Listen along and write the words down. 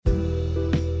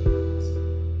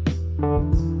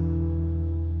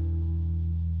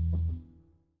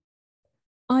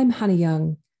Hannah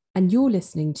Young, and you're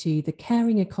listening to The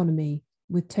Caring Economy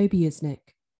with Toby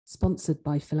Usnick, sponsored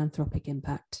by Philanthropic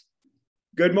Impact.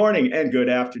 Good morning and good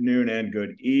afternoon and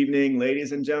good evening,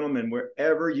 ladies and gentlemen,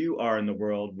 wherever you are in the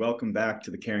world. Welcome back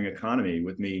to The Caring Economy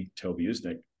with me, Toby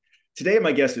Usnick. Today,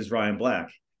 my guest is Ryan Black.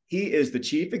 He is the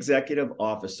Chief Executive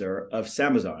Officer of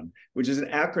Sambazon, which is an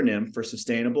acronym for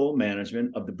Sustainable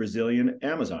Management of the Brazilian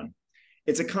Amazon.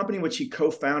 It's a company which he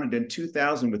co-founded in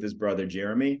 2000 with his brother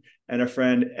Jeremy and a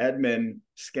friend Edmund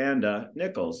Skanda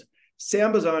Nichols.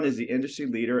 Sambazon is the industry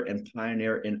leader and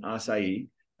pioneer in acai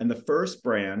and the first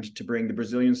brand to bring the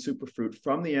Brazilian superfruit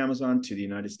from the Amazon to the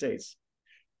United States.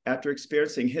 After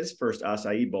experiencing his first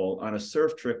acai bowl on a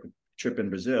surf trip in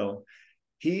Brazil,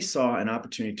 he saw an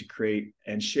opportunity to create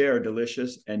and share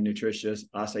delicious and nutritious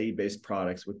acai-based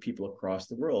products with people across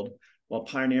the world, while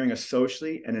pioneering a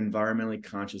socially and environmentally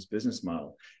conscious business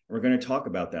model. And we're going to talk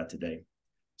about that today.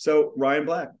 So, Ryan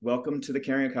Black, welcome to The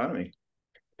Caring Economy.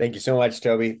 Thank you so much,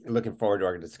 Toby. Looking forward to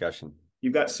our discussion.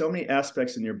 You've got so many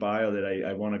aspects in your bio that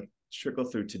I want to trickle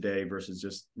through today versus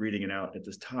just reading it out at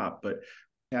this top. But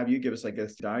have you give us like a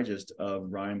digest of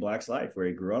Ryan Black's life, where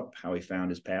he grew up, how he found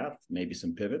his path, maybe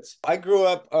some pivots? I grew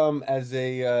up as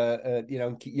a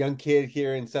young kid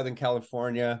here in Southern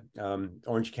California,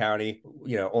 Orange County.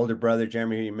 Older brother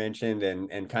Jeremy, who you mentioned,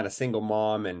 and kind of single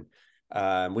mom, and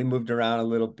we moved around a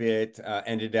little bit.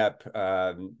 Ended up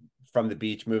from the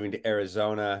beach moving to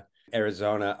Arizona.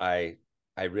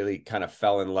 I really kind of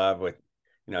fell in love with,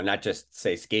 not just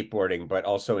say skateboarding, but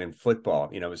also in football.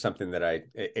 It was something that I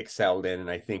excelled in. And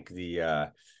I think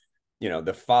the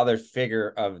father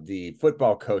figure of the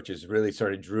football coaches really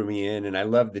sort of drew me in, and I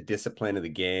loved the discipline of the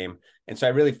game. And so I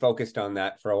really focused on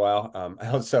that for a while. I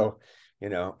also,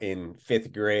 in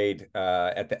fifth grade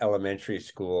at the elementary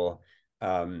school,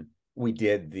 we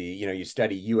did you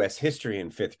study U.S. history in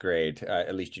fifth grade,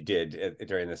 at least you did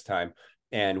during this time.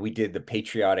 And we did the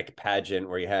patriotic pageant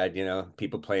where you had,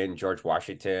 people playing George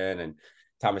Washington and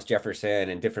Thomas Jefferson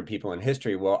and different people in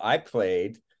history. Well, I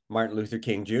played Martin Luther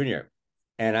King Jr.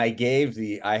 and I gave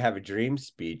the I Have a Dream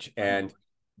speech. And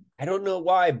I don't know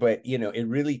why, but, it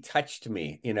really touched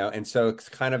me, and so it's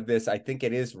kind of this, I think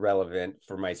it is relevant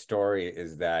for my story,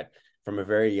 is that from a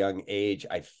very young age,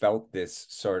 I felt this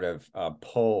sort of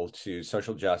pull to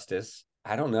social justice.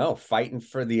 I don't know, fighting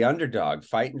for the underdog,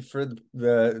 fighting for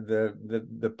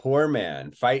the poor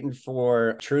man, fighting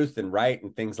for truth and right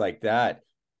and things like that.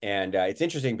 And it's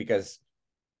interesting because,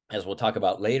 as we'll talk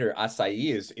about later,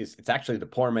 acai it's actually the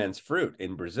poor man's fruit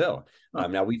in Brazil.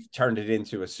 Now we've turned it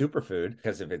into a superfood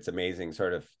because of its amazing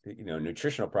sort of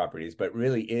nutritional properties, but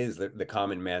really is the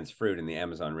common man's fruit in the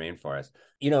Amazon rainforest.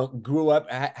 Grew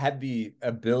up, had the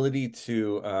ability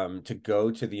to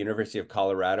go to the University of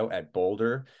Colorado at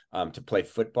Boulder to play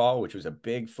football, which was a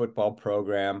big football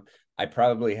program. I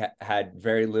probably had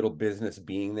very little business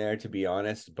being there, to be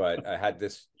honest, but I had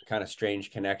this kind of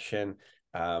strange connection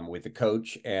with the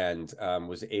coach, and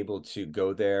was able to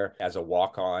go there as a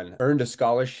walk-on, earned a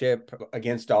scholarship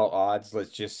against all odds,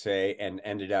 let's just say, and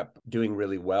ended up doing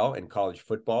really well in college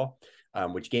football,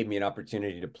 which gave me an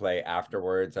opportunity to play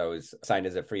afterwards. I was signed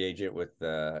as a free agent with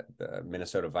the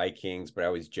Minnesota Vikings, but I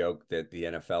always joke that the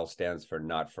NFL stands for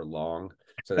not for long.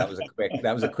 So that was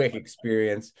a quick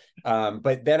experience.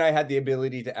 But then I had the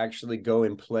ability to actually go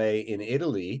and play in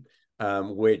Italy,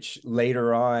 which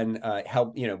later on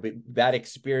helped, that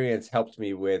experience helped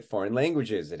me with foreign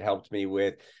languages. It helped me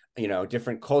with,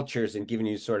 different cultures, and giving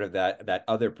you sort of that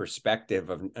other perspective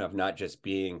of not just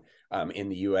being in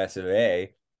the US of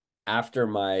A. After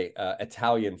my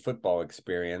Italian football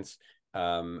experience,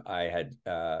 I had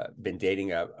been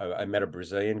dating I met a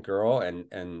Brazilian girl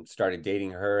and started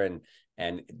dating her,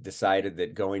 and decided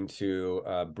that going to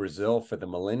Brazil for the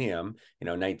millennium,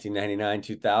 1999,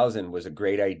 2000 was a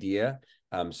great idea.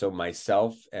 So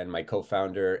myself and my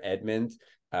co-founder Edmund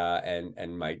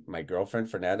and my girlfriend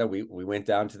Fernanda, we went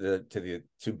down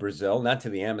to Brazil, not to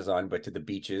the Amazon, but to the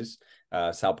beaches,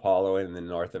 Sao Paulo in the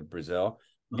north of Brazil.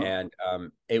 Uh-huh. And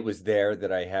it was there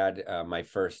that I had my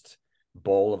first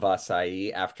bowl of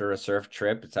acai after a surf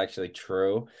trip. It's actually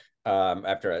true.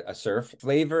 After a surf,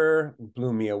 flavor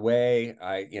blew me away.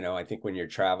 I think when you're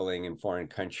traveling in foreign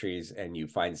countries and you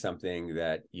find something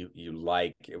that you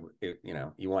like,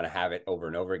 you want to have it over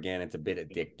and over again. It's a bit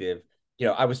addictive.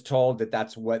 I was told that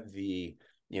that's what the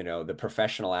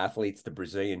professional athletes, the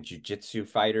Brazilian jiu-jitsu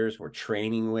fighters, were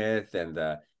training with, and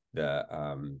the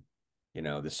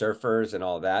surfers and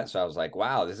all that. So I was like,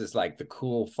 wow, this is like the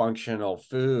cool functional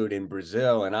food in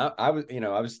Brazil. And I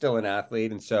was still an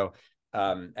athlete. And so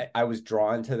I was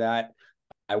drawn to that.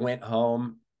 I went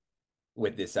home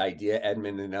with this idea,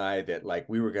 Edmund and I, that like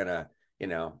we were gonna,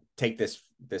 take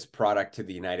this product to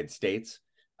the United States.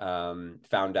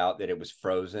 Found out that it was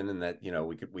frozen and that,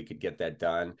 we could get that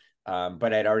done.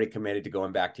 But I'd already committed to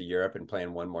going back to Europe and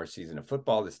playing one more season of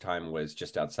football. This time was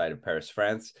just outside of Paris,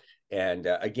 France. And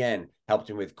again, helped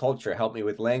me with culture, helped me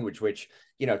with language, which,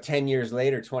 10 years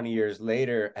later, 20 years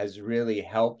later has really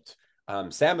helped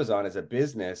Sambazon as a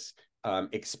business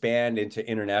expand into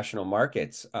international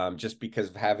markets, just because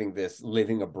of having this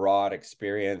living abroad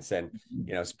experience and,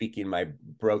 speaking my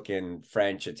broken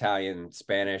French, Italian,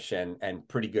 Spanish, and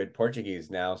pretty good Portuguese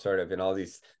now, sort of in all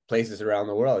these places around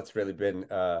the world. It's really been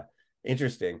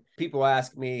interesting. People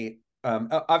ask me,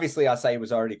 obviously acai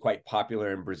was already quite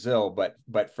popular in Brazil, but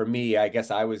for me, I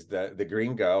guess I was the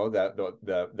gringo,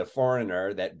 the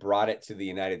foreigner that brought it to the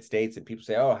United States. And people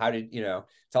say, oh, how did,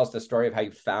 tell us the story of how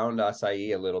you found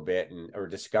acai a little bit or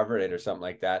discovered it or something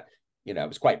like that. It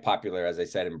was quite popular, as I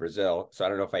said, in Brazil. So I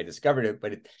don't know if I discovered it,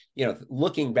 but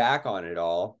looking back on it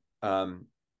all,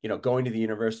 going to the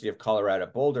University of Colorado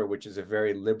Boulder, which is a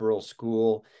very liberal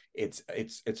school,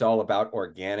 it's all about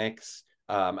organics.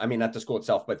 I mean, not the school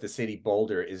itself, but the city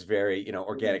Boulder is very,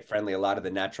 organic friendly. A lot of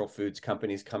the natural foods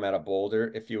companies come out of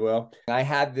Boulder, if you will. I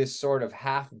had this sort of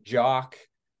half jock,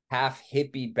 half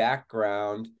hippie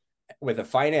background with a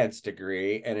finance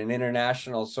degree and an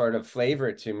international sort of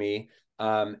flavor to me.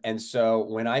 And so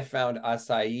when I found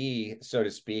acai, so to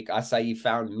speak, acai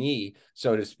found me,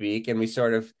 so to speak, and we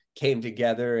sort of came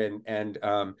together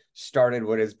and started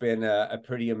what has been a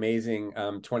pretty amazing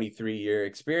 23-year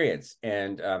experience.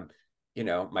 And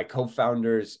my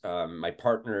co-founders, my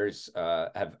partners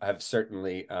have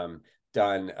certainly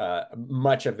done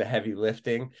much of the heavy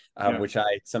lifting, which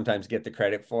I sometimes get the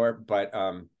credit for. But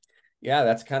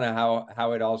that's kind of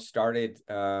how it all started.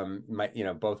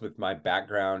 Both with my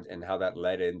background and how that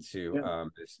led into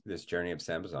this journey of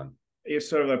Sambazon. You're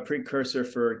sort of a precursor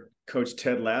for Coach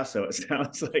Ted Lasso. It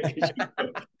sounds like you should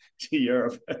go to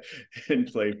Europe and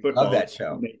play football. Love that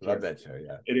show. Love that show.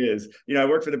 Yeah, it is. I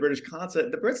work for the British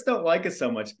consulate. The Brits don't like it so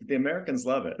much, but the Americans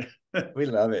love it. We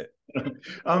love it.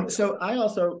 So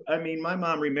my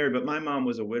mom remarried, but my mom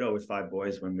was a widow with 5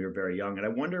 boys when we were very young. And I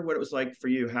wonder what it was like for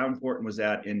you. How important was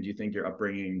that? And do you think your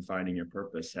upbringing, finding your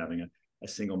purpose, having a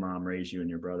single mom raise you and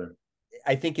your brother?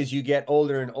 I think as you get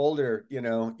older and older,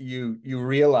 you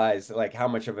realize like how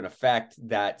much of an effect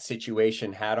that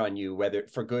situation had on you, whether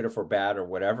for good or for bad or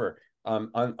whatever.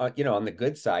 On the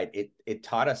good side, it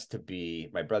taught us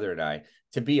my brother and I,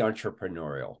 to be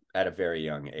entrepreneurial at a very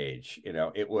young age.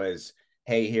 It was,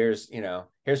 hey, here's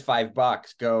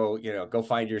 $5, go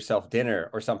find yourself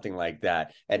dinner or something like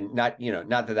that. And not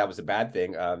that was a bad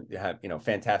thing. You have,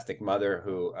 fantastic mother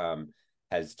who,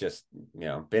 has just,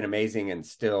 been amazing and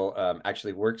still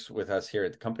actually works with us here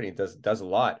at the company, does a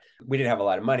lot. We didn't have a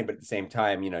lot of money, but at the same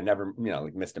time, never,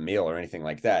 missed a meal or anything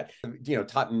like that.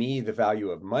 Taught me the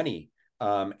value of money.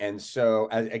 And so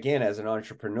as an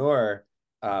entrepreneur,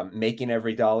 making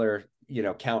every dollar,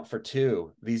 count for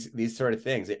 2, these sort of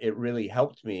things, it really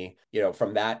helped me,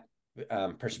 from that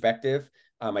perspective.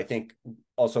 I think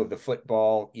also the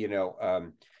football,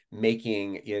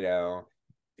 making,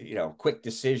 quick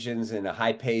decisions in a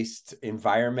high-paced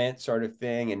environment sort of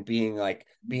thing, and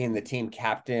being the team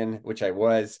captain, which I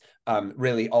was,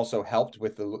 really also helped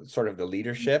with the sort of the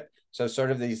leadership. So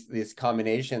sort of these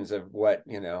combinations of what,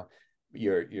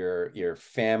 your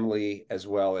family as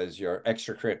well as your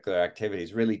extracurricular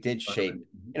activities really did shape,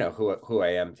 who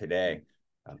I am today.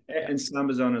 And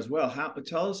Sambazon as well.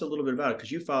 Tell us a little bit about it,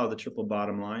 because you follow the triple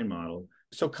bottom line model.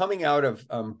 So coming out of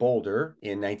Boulder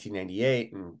in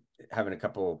 1998 and having a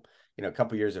couple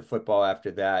years of football after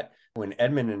that, when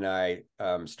Edmund and I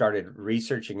started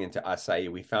researching into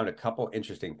acai, we found a couple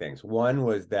interesting things. One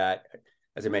was that,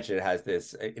 as I mentioned, it has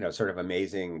this, sort of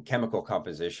amazing chemical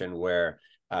composition where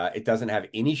it doesn't have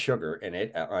any sugar in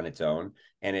it on its own,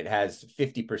 and it has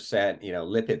 50%,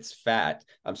 lipids, fat.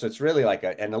 So it's really like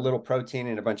a little protein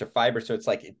and a bunch of fiber. So it's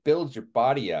like it builds your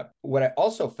body up. What I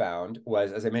also found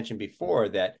was, as I mentioned before,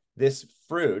 that this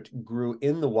fruit grew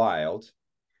in the wild,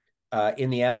 in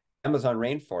the Amazon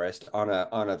rainforest on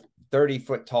a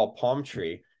 30-foot tall palm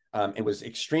tree. It was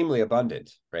extremely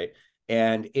abundant, right?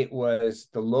 And it was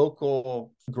the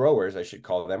local growers, I should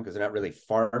call them, because they're not really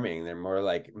farming, they're more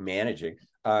like managing,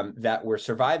 that were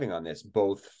surviving on this,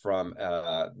 both from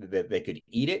that they could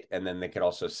eat it and then they could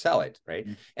also sell it, right?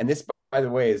 Mm-hmm. And this, by the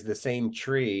way, is the same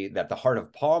tree that the heart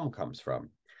of palm comes from.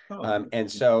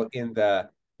 And so in the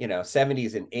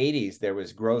 70s and 80s, there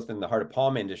was growth in the heart of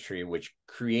palm industry, which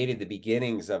created the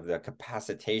beginnings of the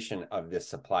capacitation of this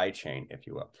supply chain, if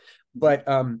you will. But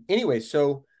anyway,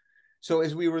 so So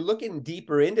as we were looking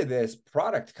deeper into this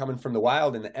product coming from the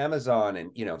wild in the Amazon,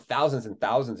 and thousands and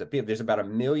thousands of people, there's about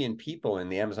 1 million people in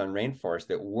the Amazon rainforest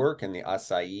that work in the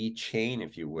acai chain,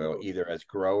 if you will, either as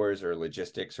growers or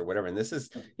logistics or whatever. And this is,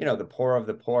 the poor of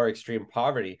the poor, extreme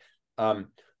poverty.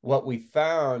 What we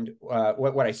found,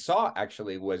 what I saw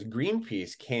actually was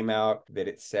Greenpeace came out that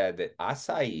it said that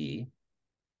acai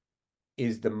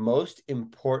is the most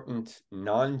important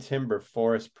non-timber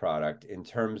forest product in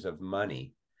terms of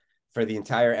money for the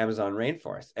entire Amazon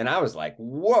rainforest. And I was like,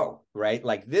 whoa, right?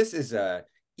 Like, this is a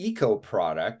eco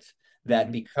product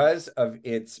that, because of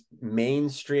its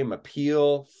mainstream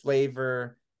appeal,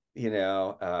 flavor,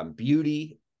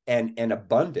 beauty and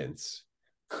abundance,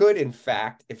 could, in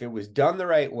fact, if it was done the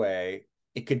right way,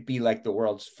 it could be like the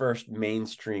world's first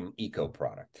mainstream eco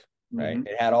product. Right.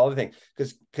 It had all the things,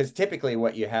 because typically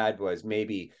what you had was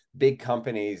maybe big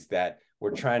companies that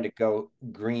were trying to go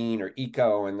green or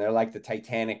eco, and they're like the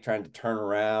Titanic trying to turn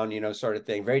around, sort of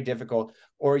thing, very difficult.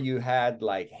 Or you had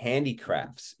like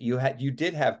handicrafts. You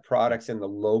did have products in the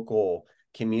local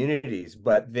communities,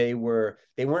 but they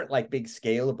weren't like big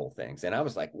scalable things. And I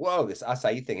was like, whoa, this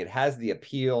acai thing, it has the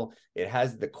appeal, it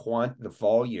has the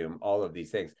volume, all of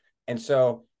these things. And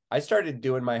so I started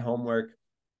doing my homework,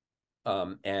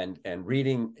 and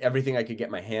reading everything I could get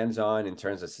my hands on in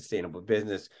terms of sustainable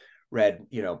business. Read,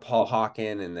 Paul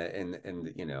Hawken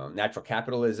and Natural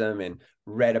Capitalism, and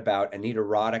read about Anita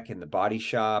Roddick in The Body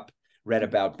Shop, read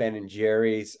about Ben and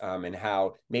Jerry's, and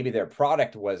how maybe their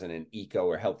product wasn't an eco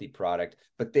or healthy product,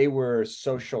 but they were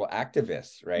social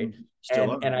activists, right?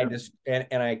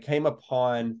 And I came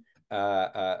upon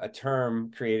a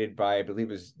term created by, I believe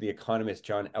it was the economist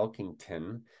John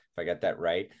Elkington, if I got that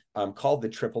right, called the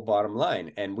triple bottom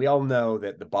line. And we all know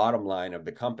that the bottom line of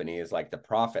the company is like the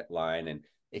profit line. And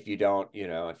if you don't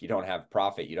have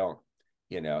profit, and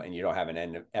you don't have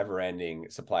an ever-ending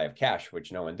supply of cash,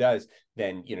 which no one does,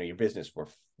 then, your business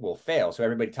will fail. So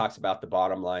everybody talks about the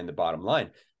bottom line.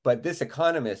 But this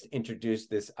economist introduced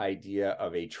this idea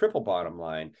of a triple bottom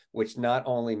line, which not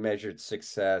only measured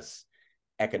success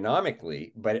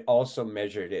economically, but it also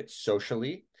measured it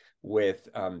socially with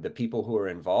the people who are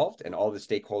involved and all the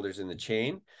stakeholders in the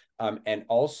chain, and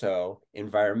also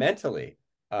environmentally,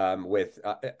 with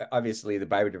obviously the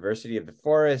biodiversity of the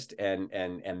forest and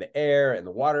the air and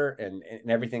the water and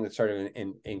everything that's sort of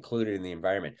included in the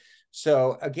environment.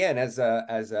 So again, as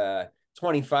a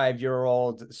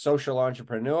 25-year-old social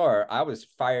entrepreneur, I was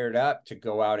fired up to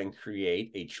go out and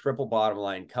create a triple bottom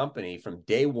line company from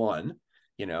day one,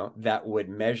 that would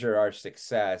measure our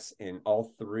success in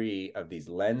all three of these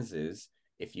lenses,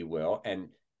 if you will. And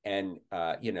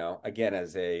again,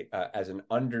 as an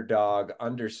underdog,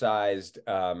 undersized,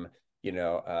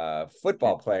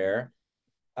 football player,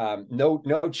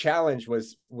 no challenge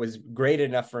was great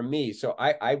enough for me. So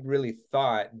I really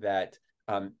thought that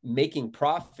making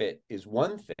profit is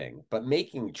one thing, but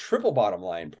making triple bottom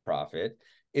line profit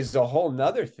is a whole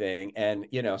nother thing. And,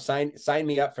 sign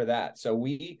me up for that. So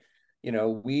we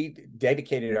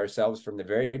dedicated ourselves from the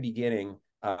very beginning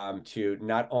to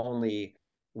not only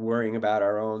worrying about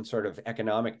our own sort of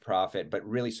economic profit, but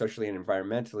really socially and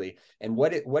environmentally. And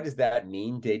what does that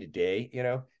mean day to day?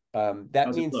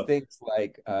 That means things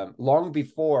like long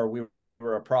before we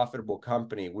were a profitable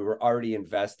company, we were already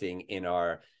investing in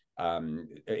our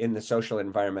in the social and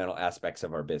environmental aspects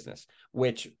of our business,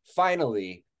 which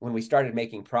finally, when we started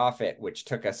making profit, which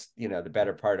took us, the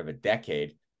better part of a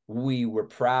decade, we were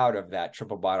proud of that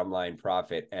triple bottom line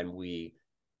profit, and we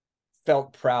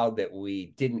felt proud that we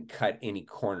didn't cut any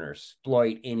corners,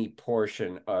 exploit any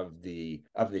portion of the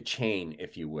chain,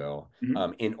 if you will,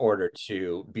 in order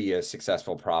to be a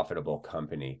successful, profitable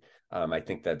company. I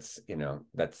think that's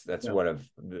one of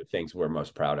the things we're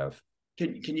most proud of.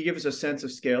 Can you give us a sense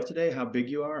of scale today, how big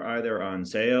you are, either on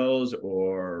sales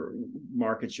or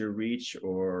markets you reach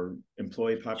or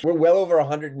employee population? We're well over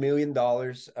 $100 million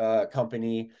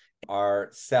company, are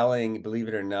selling, believe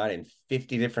it or not, in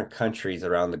 50 different countries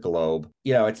around the globe.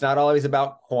 It's not always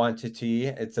about quantity,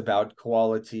 it's about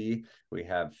quality. We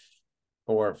have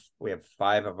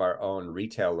 5 of our own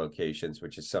retail locations,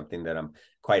 which is something that I'm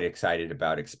quite excited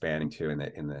about expanding to in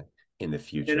the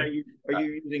future. And are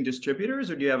you using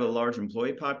distributors, or do you have a large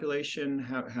employee population?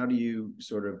 How do you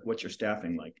what's your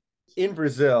staffing like? In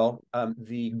Brazil,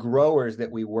 the growers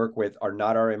that we work with are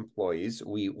not our employees.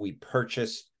 We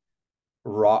purchase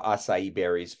raw acai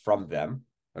berries from them,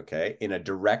 okay, in a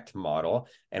direct model.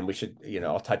 And we should,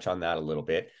 I'll touch on that a little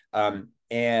bit. And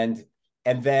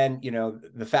then,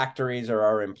 the factories are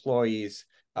our employees.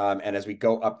 And as we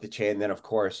go up the chain, then of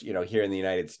course, here in the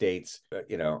United States,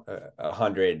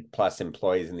 100+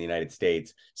 employees in the United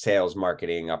States, sales,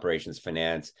 marketing, operations,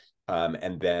 finance.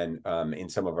 And then in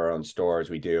some of our own stores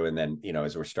we do. And then,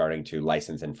 as we're starting to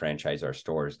license and franchise our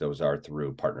stores, those are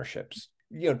through partnerships.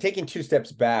 Taking two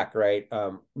steps back, right?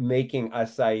 Making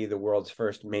acai the world's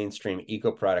first mainstream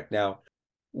eco product. Now,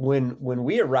 when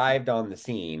we arrived on the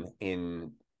scene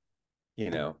in,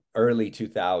 early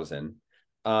 2000,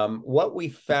 what we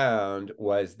found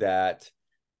was that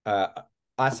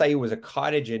acai was a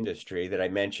cottage industry that I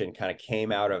mentioned kind of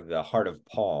came out of the heart of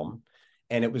Palm.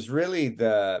 And it was really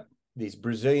these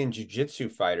Brazilian jiu-jitsu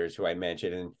fighters who I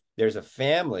mentioned. And there's a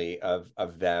family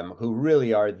of them who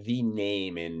really are the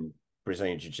name in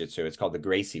Brazilian jiu-jitsu. It's called the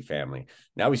Gracie family.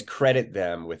 Now we credit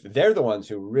them with, they're the ones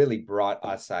who really brought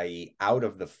acai out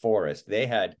of the forest. They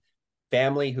had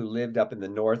family who lived up in the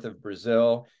north of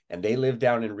Brazil, and they lived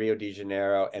down in Rio de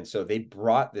Janeiro. And so they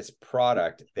brought this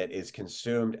product that is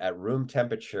consumed at room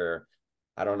temperature,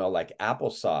 I don't know, like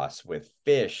applesauce with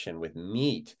fish and with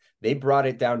meat. They brought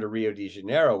it down to Rio de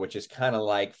Janeiro, which is kind of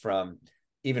like from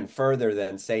even further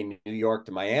than, say, New York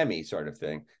to Miami sort of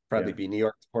thing. Probably be New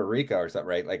York to Puerto Rico or something,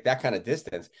 right? Like that kind of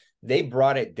distance. They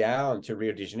brought it down to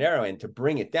Rio de Janeiro, and to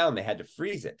bring it down, they had to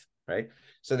freeze it, right?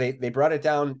 So they brought it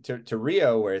down to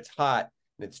Rio, where it's hot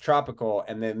and it's tropical.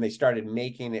 And then they started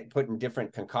making it, putting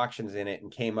different concoctions in it,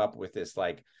 and came up with this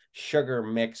like sugar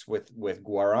mix with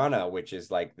guarana, which is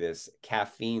like this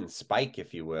caffeine spike,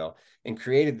 if you will, and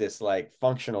created this like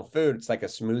functional food. It's like a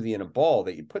smoothie in a bowl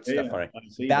that you put stuff on it.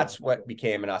 That's what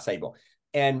became an acai bowl.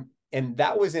 And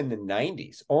that was in the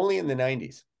 90s, only in the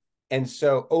 90s. And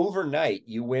so overnight,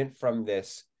 you went from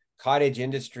this cottage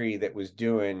industry that was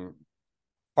doing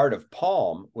heart of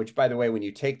palm, which, by the way, when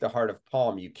you take the heart of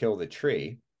palm, you kill the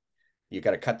tree. You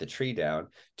got to cut the tree down,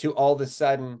 to all of a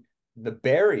sudden, the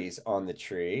berries on the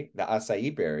tree, the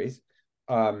acai berries,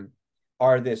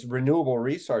 are this renewable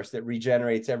resource that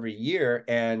regenerates every year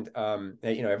and,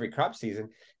 every crop season.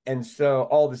 And so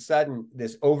all of a sudden,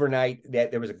 this overnight,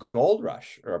 that there was a gold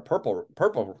rush, or a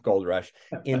purple gold rush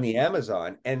in the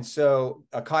Amazon. And so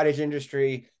a cottage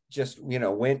industry just,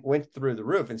 went through the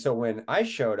roof. And so when I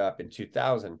showed up in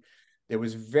 2000, there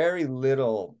was very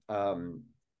little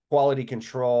quality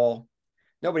control.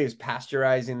 Nobody was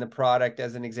pasteurizing the product,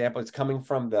 as an example. It's coming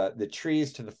from the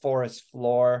trees to the forest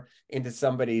floor into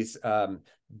somebody's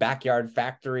backyard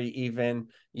factory, even,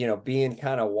 being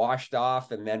kind of washed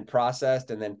off and then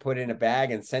processed and then put in a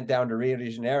bag and sent down to Rio de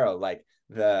Janeiro. Like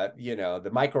the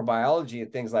microbiology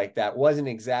and things like that wasn't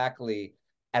exactly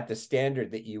at the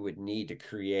standard that you would need to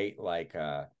create like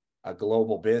a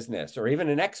global business or even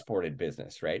an exported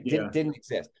business, right? Didn't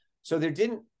exist. So there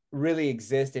didn't really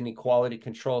exist any quality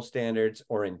control standards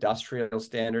or industrial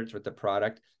standards with the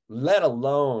product, let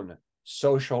alone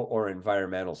social or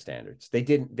environmental standards. They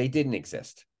didn't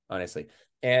exist, honestly.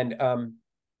 And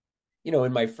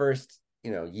in my first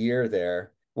year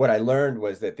there, what I learned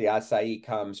was that the acai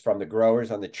comes from the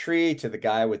growers on the tree to the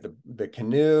guy with the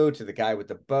canoe to the guy with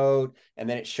the boat, and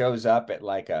then it shows up at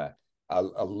like a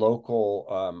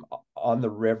local on the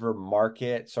river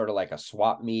market, sort of like a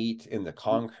swap meet in the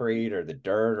concrete or the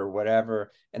dirt or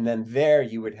whatever. And then there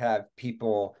you would have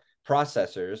people,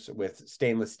 processors with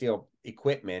stainless steel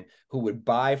equipment, who would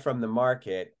buy from the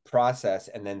market, process,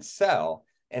 and then sell.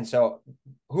 And so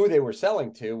who they were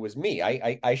selling to was me.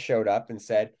 I showed up and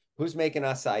said, who's making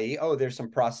acai? Oh, there's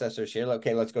some processors here.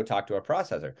 Okay, let's go talk to a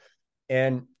processor.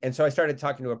 And so I started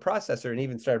talking to a processor, and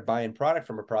even started buying product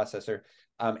from a processor,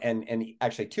 and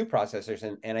actually two processors.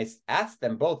 And I asked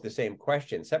them both the same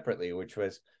question separately, which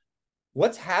was,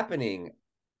 what's happening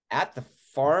at the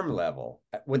farm level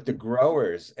with the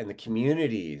growers and the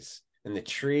communities and the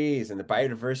trees and the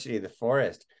biodiversity of the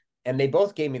forest? And they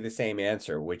both gave me the same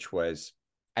answer, which was,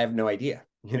 I have no idea.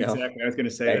 Exactly. I was going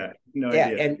to say right? that. No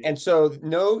idea. And so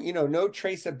no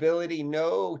traceability,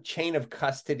 no chain of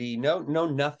custody, no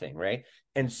nothing, right?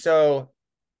 And so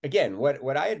again,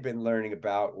 what I had been learning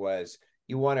about was,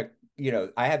 you want to,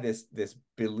 I had this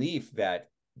belief that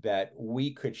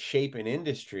we could shape an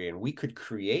industry and we could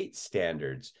create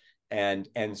standards, and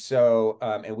so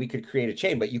we could create a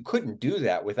chain, but you couldn't do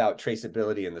that without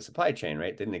traceability in the supply chain,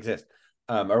 right? It didn't exist,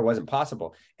 or wasn't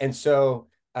possible. And so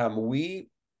we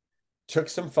took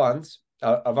some funds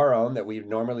of our own that we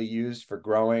normally use for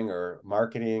growing or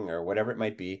marketing or whatever it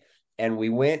might be, and we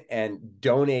went and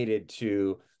donated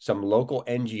to some local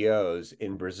NGOs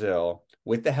in Brazil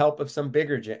with the help of some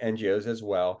bigger NGOs as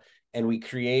well. And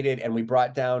we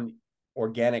brought down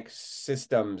organic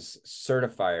systems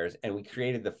certifiers, and we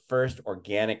created the first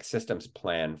organic systems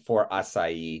plan for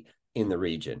acai in the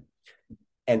region.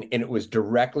 And it was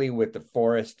directly with the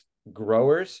forest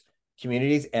growers,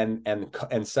 communities, and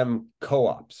some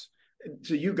co-ops.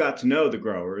 So you got to know the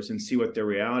growers and see what their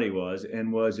reality was.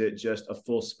 And was it just a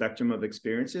full spectrum of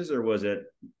experiences, or was it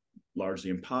largely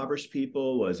impoverished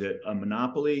people? Was it a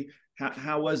monopoly?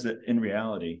 How was it in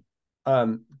reality?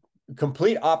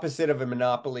 Complete opposite of a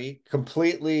monopoly,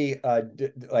 completely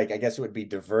like I guess it would be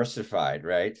diversified,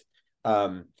 right?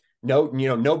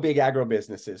 No big agro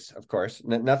businesses, of course,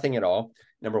 nothing at all.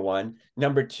 Number one.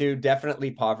 Number two,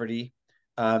 definitely poverty.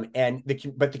 But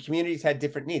the communities had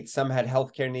different needs. Some had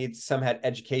healthcare needs, some had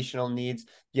educational needs,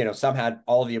 some had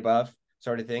all of the above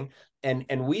sort of thing.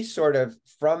 And we sort of,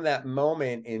 from that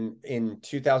moment in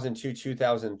 2002,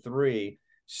 2003,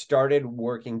 started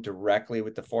working directly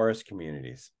with the forest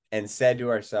communities and said to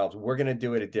ourselves, we're going to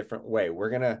do it a different way. We're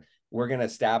going to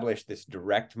establish this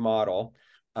direct model.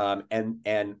 And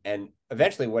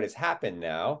eventually what has happened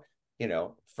now,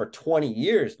 for 20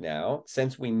 years now,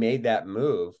 since we made that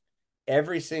move,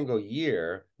 every single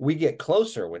year we get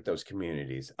closer with those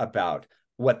communities about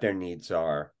what their needs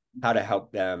are, how to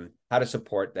help them, how to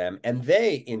support them. And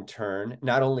they, in turn,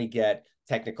 not only get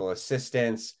technical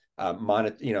assistance,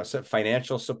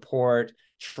 financial support,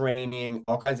 training,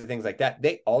 all kinds of things like that.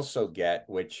 They also get,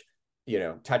 which,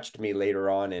 touched me later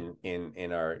on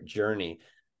in our journey,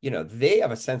 they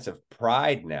have a sense of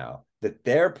pride now that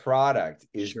their product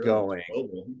is going,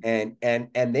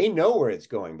 and they know where it's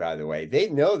going, by the way. They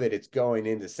know that it's going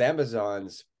into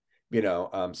Sambazon's,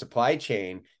 supply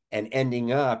chain and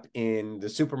ending up in the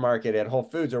supermarket at Whole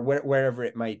Foods or wherever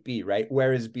it might be, right?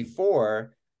 Whereas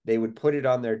before, they would put it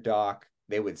on their dock,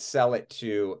 they would sell it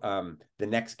to the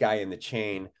next guy in the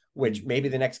chain, which maybe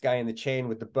the next guy in the chain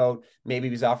with the boat, maybe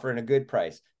he's offering a good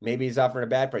price, maybe he's offering a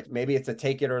bad price, maybe it's a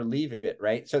take it or leave it,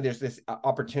 right? So there's this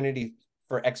opportunity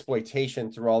for exploitation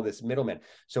through all this middleman.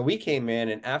 So we came in,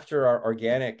 and after our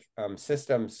organic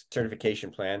systems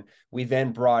certification plan, we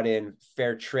then brought in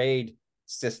fair trade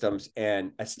systems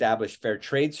and established fair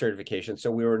trade certification.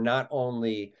 So we were not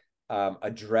only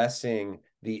addressing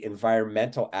the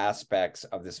environmental aspects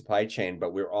of the supply chain,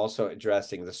 but we're also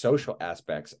addressing the social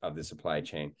aspects of the supply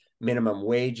chain, minimum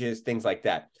wages, things like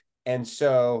that. And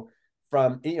so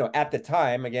from, at the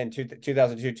time, again,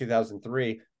 2002,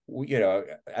 2003,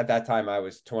 at that time I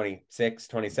was 26,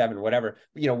 27, whatever,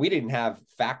 we didn't have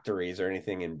factories or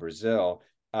anything in Brazil.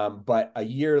 But a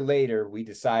year later, we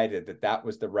decided that that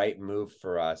was the right move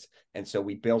for us. And so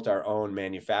we built our own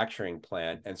manufacturing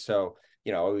plant. And so,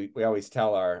 we always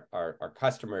tell our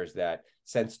customers that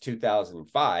since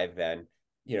 2005, then,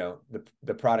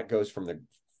 the product goes from the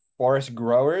forest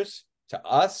growers to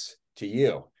us to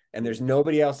you. And there's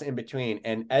nobody else in between.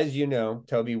 And as you know,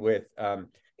 Toby, with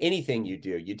anything you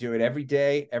do it every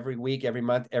day, every week, every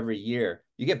month, every year,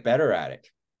 you get better at it.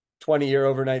 20-year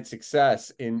overnight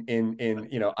success in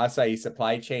acai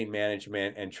supply chain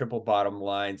management and triple bottom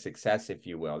line success, if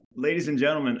you will. Ladies and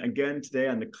gentlemen, again today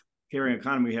on the Caring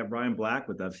Economy, we have Ryan Black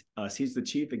with us. He's the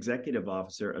Chief Executive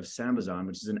Officer of Sambazon,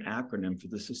 which is an acronym for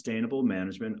the Sustainable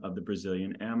Management of the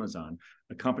Brazilian Amazon,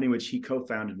 a company which he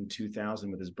co-founded in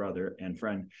 2000 with his brother and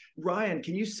friend. Ryan,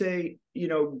 can you say,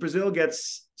 Brazil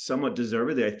gets somewhat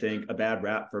deservedly, I think, a bad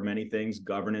rap for many things,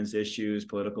 governance issues,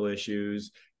 political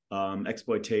issues,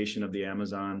 exploitation of the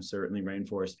Amazon, certainly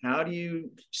rainforest. How do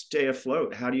you stay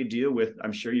afloat? How do you deal with,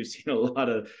 I'm sure you've seen a lot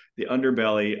of the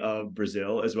underbelly of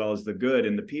Brazil, as well as the good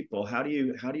and the people. How do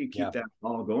you keep that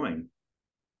all going?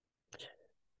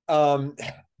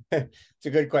 It's a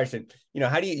good question.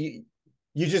 How do you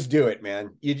just do it,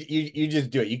 man. You just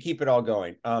do it. You keep it all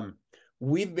going.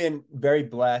 We've been very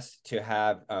blessed to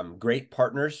have great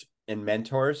partners and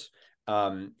mentors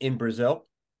in Brazil.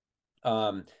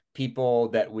 People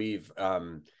that we've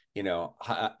hired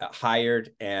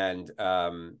and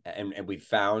we've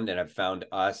found and have found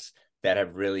us that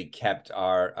have really kept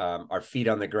our feet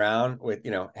on the ground, with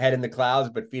head in the clouds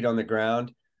but feet on the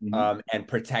ground, and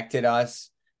protected us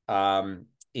in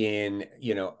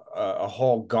a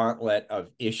whole gauntlet of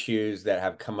issues that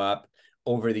have come up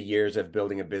over the years of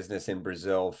building a business in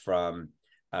Brazil, from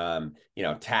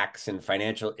tax and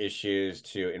financial issues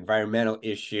to environmental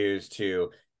issues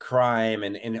to crime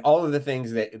and all of the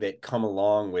things that come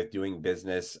along with doing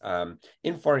business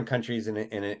in foreign countries and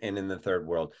in the third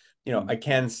world. I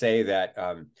can say that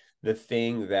the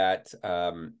thing that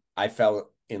I fell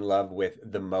in love with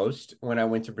the most when I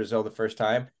went to Brazil the first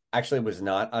time actually was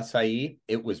not acai.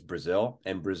 It was Brazil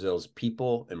and Brazil's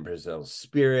people and Brazil's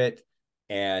spirit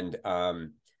and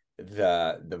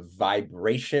the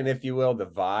vibration, if you will, the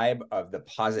vibe of the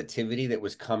positivity that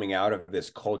was coming out of this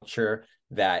culture,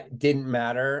 that didn't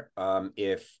matter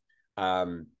if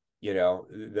the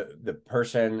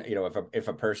person, if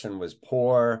a person was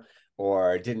poor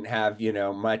or didn't have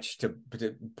much to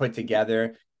put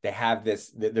together. they have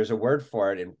this, there's a word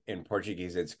for it in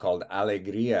Portuguese. It's called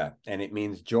alegria, and it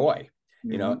means joy,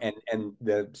 you know, and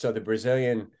the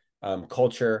Brazilian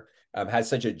culture has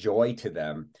such a joy to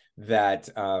them that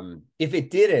if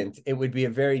it didn't, it would be a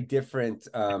very different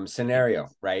scenario,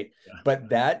 right? Yeah. But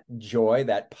that joy,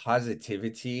 that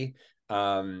positivity,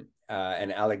 and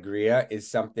alegria is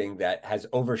something that has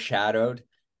overshadowed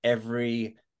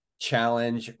every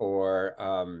challenge or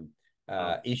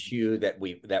issue that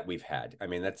we've had. I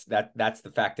mean, that's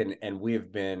the fact, and we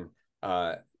have been,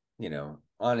 you know,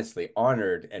 honestly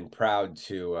honored and proud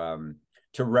to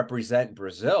represent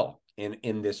Brazil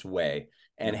in this way,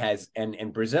 and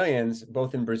and Brazilians,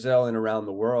 both in Brazil and around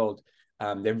the world,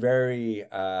 they're very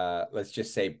let's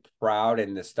just say proud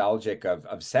and nostalgic of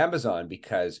Sambazon,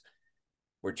 because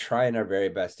we're trying our very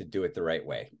best to do it the right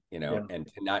way, you know, and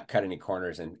to not cut any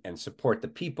corners, and support the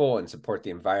people and support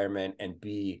the environment, and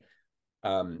be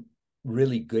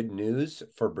really good news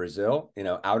for Brazil, you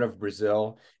know, out of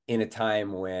Brazil, in a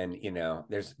time when, you know,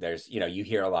 there's, you know, you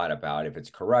hear a lot about if it's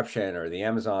corruption or the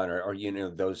Amazon or you know,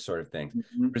 those sort of things.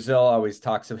 Brazil always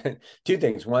talks about two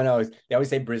things. One, they always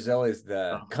say Brazil is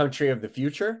the country of the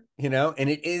future, you know, and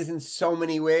it is in so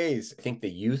many ways. I think the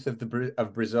youth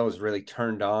of Brazil is really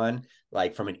turned on,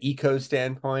 like from an eco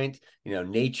standpoint, you know,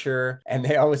 nature. And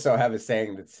they also have a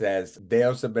saying that says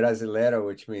Deus é brasileiro,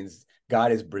 which means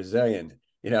God is Brazilian,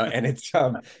 you know, and it's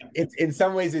in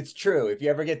some ways it's true. If you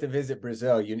ever get to visit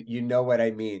Brazil, you know what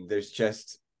I mean. There's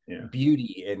just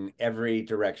beauty in every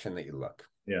direction that you look.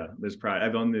 Yeah, there's pride.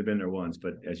 I've only been there once,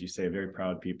 but as you say, very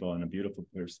proud people and a beautiful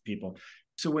people.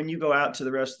 So when you go out to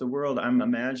the rest of the world, I'm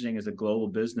imagining as a global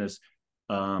business,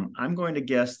 I'm going to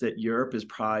guess that Europe is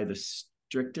probably the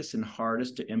strictest and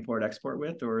hardest to import export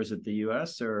with, or is it the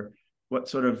US, or what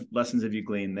sort of lessons have you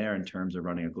gleaned there in terms of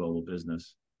running a global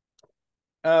business?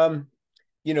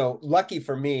 You know, lucky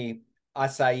for me,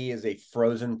 acai is a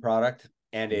frozen product,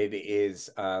 and it is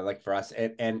like for us,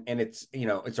 and it's, you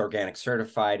know, it's organic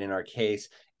certified in our case,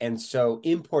 and so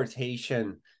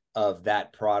importation of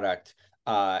that product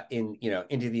in, you know,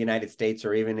 into the United States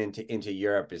or even into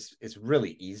Europe is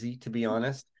really easy, to be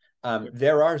honest.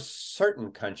 There are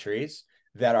certain countries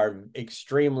that are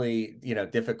extremely, you know,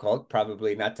 difficult,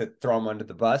 probably not to throw them under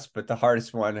the bus, but the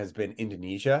hardest one has been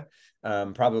Indonesia.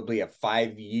 Probably a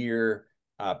 5-year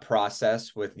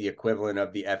process with the equivalent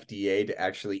of the FDA to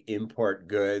actually import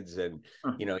goods, and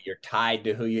you know, you're tied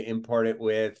to who you import it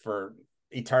with for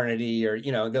eternity, or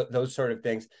you know, those sort of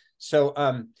things. So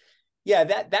yeah,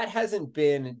 that hasn't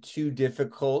been too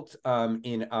difficult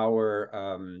in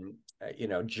our you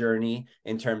know, journey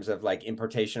in terms of like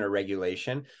importation or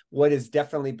regulation. What has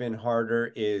definitely been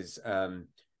harder is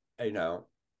you know,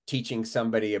 teaching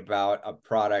somebody about a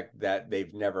product that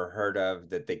they've never heard of,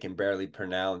 that they can barely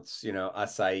pronounce, you know,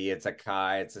 acai, it's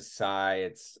acai, it's acai,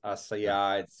 it's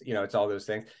acai, it's, you know, it's all those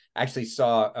things. I actually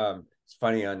saw, it's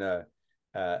funny, on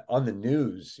the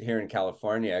news here in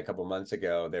California a couple months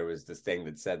ago, there was this thing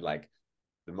that said like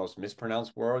the most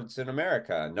mispronounced words in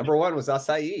America. Number one was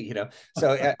acai, you know.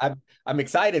 So I'm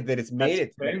excited that it's made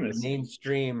it to the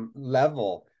mainstream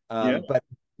level. But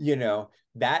you know,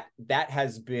 that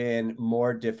has been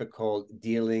more difficult,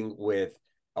 dealing with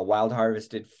a wild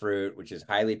harvested fruit, which is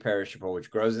highly perishable, which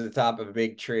grows at the top of a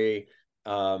big tree.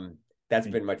 That's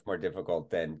been much more difficult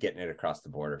than getting it across the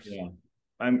borders. Yeah.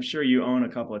 I'm sure you own a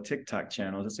couple of TikTok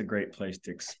channels. It's a great place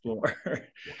to explore.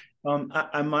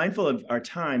 I'm mindful of our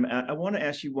time. I want to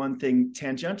ask you one thing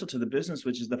tangential to the business,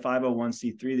 which is the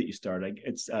 501c3 that you started.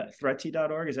 It's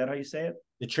threaty.org. Is that how you say it?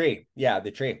 The tree. Yeah,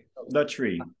 the tree. The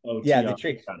tree. Yeah, the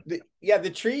tree. The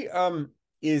tree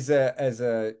is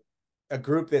a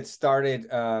group that started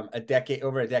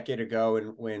over a decade ago,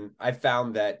 and when I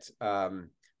found that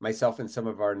myself and some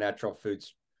of our natural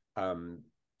foods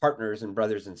partners and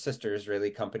brothers and sisters, really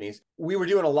companies, we were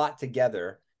doing a lot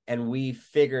together, and we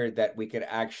figured that we could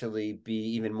actually be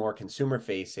even more consumer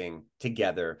facing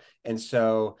together. And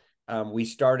so we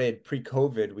started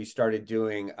pre-COVID, we started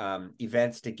doing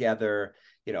events together,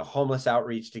 you know, homeless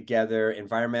outreach together,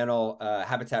 environmental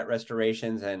habitat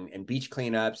restorations and beach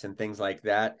cleanups and things like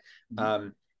that.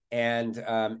 And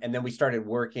then we started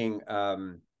working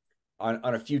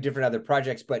on a few different other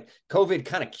projects, but COVID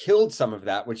kind of killed some of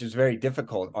that, which is very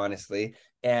difficult, honestly.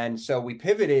 And so we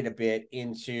pivoted a bit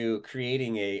into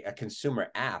creating a consumer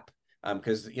app,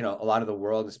 because, you know, a lot of the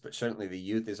world, but certainly the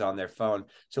youth, is on their phone.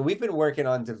 So we've been working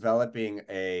on developing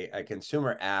a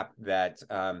consumer app that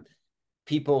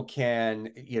people can,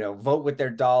 you know, vote with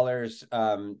their dollars,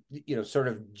 you know, sort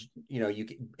of, you know,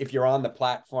 if you're on the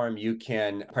platform, you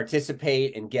can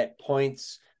participate and get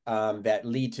points that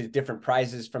lead to different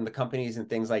prizes from the companies and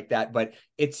things like that. But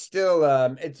it's still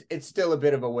it's still a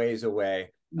bit of a ways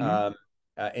away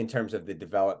in terms of the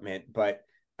development. But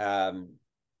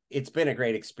it's been a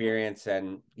great experience,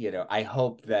 and I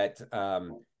hope that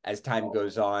as time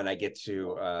goes on, I get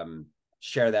to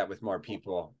share that with more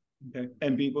people. Okay.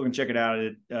 And people can check it out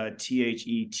at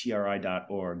thetri.org,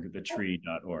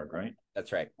 thetree.org, right?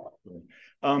 That's right.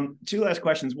 Two last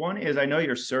questions. One is, I know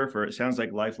you're a surfer. It sounds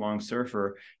like lifelong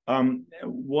surfer.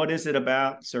 What is it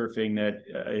about surfing that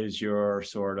is your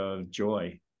sort of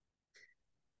joy?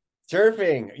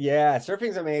 Surfing. Yeah,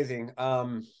 surfing's amazing.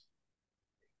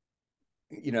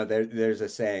 There's a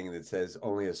saying that says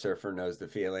only a surfer knows the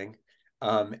feeling.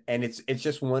 And it's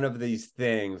just one of these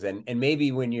things. And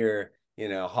maybe when you're,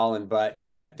 hauling butt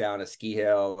down a ski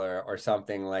hill or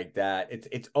something like that,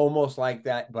 it's almost like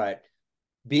that. But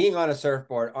being on a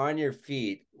surfboard on your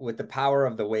feet with the power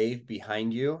of the wave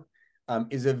behind you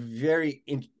is a very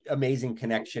amazing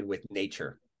connection with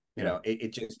nature.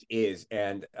 It just is.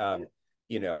 And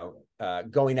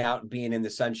going out and being in the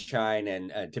sunshine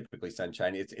and typically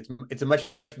sunshine, it's a much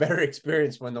better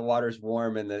experience when the water's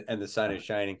warm and the sun is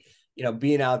shining.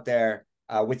 Being out there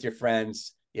with your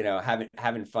friends,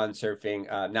 having fun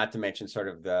surfing, not to mention sort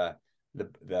of the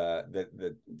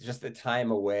just the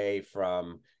time away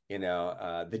from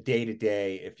the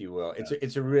day-to-day, if you will.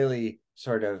 It's a really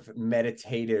sort of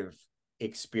meditative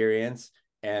experience.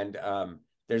 And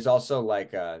there's also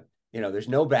like there's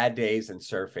no bad days in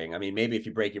surfing. I mean, maybe if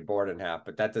you break your board in half,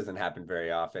 but that doesn't happen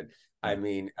very often. I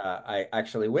mean, I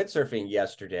actually went surfing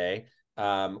yesterday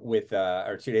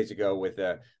or 2 days ago with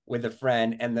a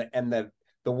friend, and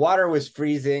the water was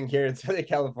freezing here in Southern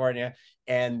California,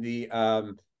 and the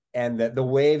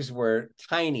waves were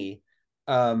tiny.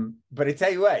 But I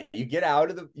tell you what, you get out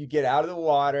of the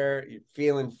water, you're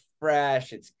feeling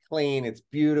fresh, it's clean, it's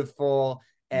beautiful,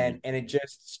 and it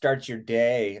just starts your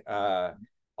day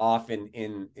off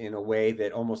in a way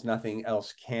that almost nothing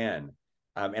else can.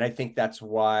 And I think that's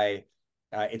why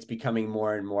it's becoming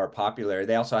more and more popular.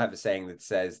 They also have a saying that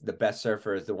says the best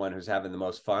surfer is the one who's having the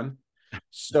most fun.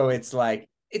 So it's like,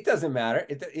 it doesn't matter.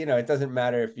 It doesn't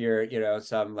matter if you're,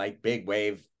 some like big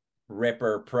wave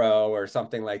ripper pro or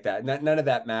something like that. None of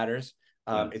that matters.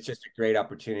 It's just a great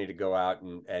opportunity to go out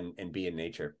and be in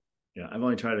nature. Yeah, I've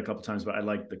only tried it a couple of times, but I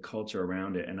like the culture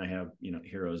around it. And I have,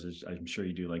 heroes, as I'm sure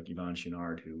you do, like Yvon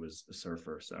Chouinard, who was a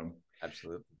surfer. So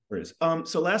absolutely. There it is.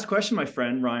 So last question, my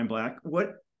friend, Ryan Black,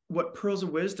 what pearls of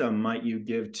wisdom might you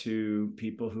give to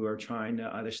people who are trying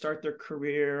to either start their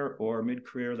career or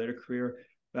mid-career, later career,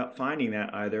 about finding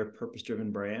that either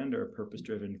purpose-driven brand or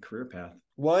purpose-driven career path?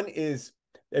 One is,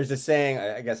 there's a saying,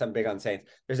 I guess I'm big on sayings.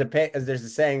 There's a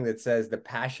saying that says the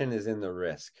passion is in the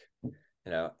risk.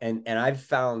 And I've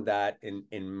found that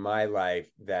in my life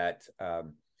that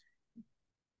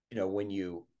when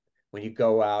you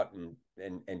go out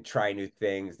and try new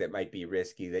things that might be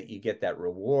risky, that you get that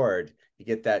reward, you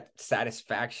get that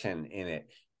satisfaction in it.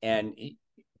 And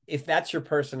if that's your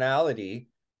personality,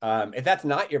 if that's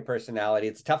not your personality,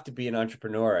 it's tough to be an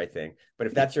entrepreneur, I think. But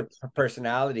if that's your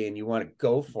personality and you want to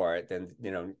go for it, then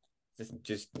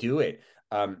just do it.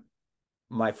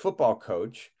 My football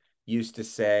coach used to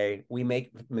say, we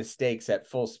make mistakes at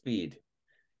full speed.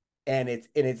 And it's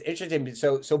interesting.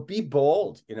 So be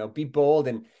bold, be bold.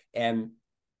 And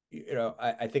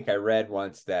I think I read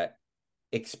once that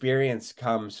experience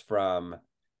comes from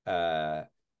or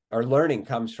learning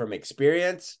comes from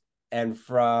experience and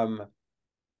from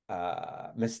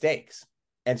mistakes.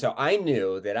 And so I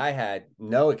knew that I had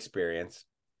no experience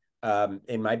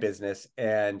in my business.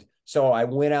 And so I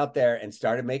went out there and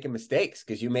started making mistakes,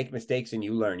 because you make mistakes and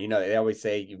you learn. They always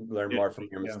say you learn more from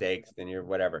your mistakes than your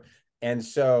whatever. And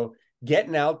so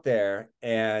getting out there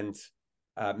and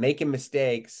making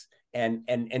mistakes and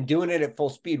doing it at full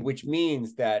speed, which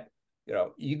means that,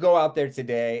 you go out there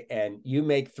today and you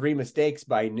make 3 mistakes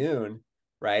by noon,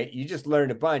 right? You just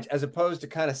learned a bunch, as opposed to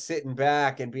kind of sitting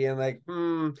back and being like,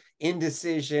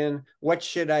 indecision. What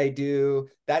should I do?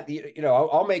 That,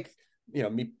 I'll make,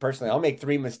 me personally, I'll make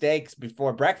 3 mistakes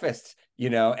before breakfast,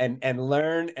 and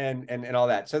learn and all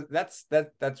that. So that's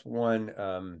one.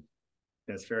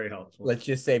 That's very helpful. Let's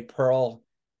just say pearl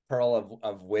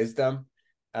of wisdom.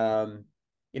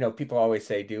 People always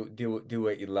say do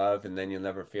what you love, and then you'll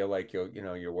never feel like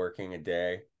you're working a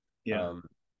day. Yeah.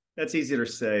 That's easier to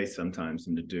say sometimes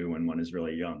than to do when one is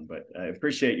really young, but I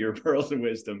appreciate your pearls of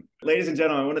wisdom. Ladies and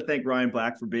gentlemen, I want to thank Ryan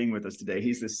Black for being with us today.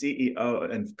 He's the CEO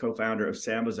and co-founder of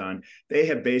Sambazon. They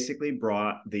have basically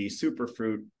brought the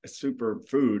superfood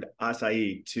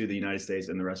acai to the United States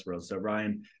and the rest of the world. So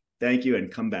Ryan, thank you,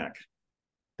 and come back.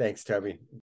 Thanks, Toby.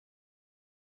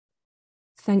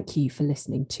 Thank you for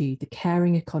listening to The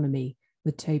Caring Economy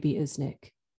with Toby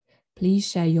Usnick. Please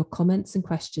share your comments and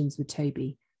questions with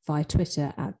Toby via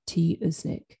Twitter at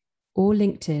 @TUsnick or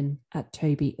LinkedIn at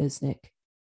Toby Usnick.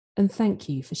 And thank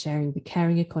you for sharing The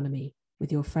Caring Economy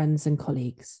with your friends and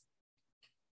colleagues.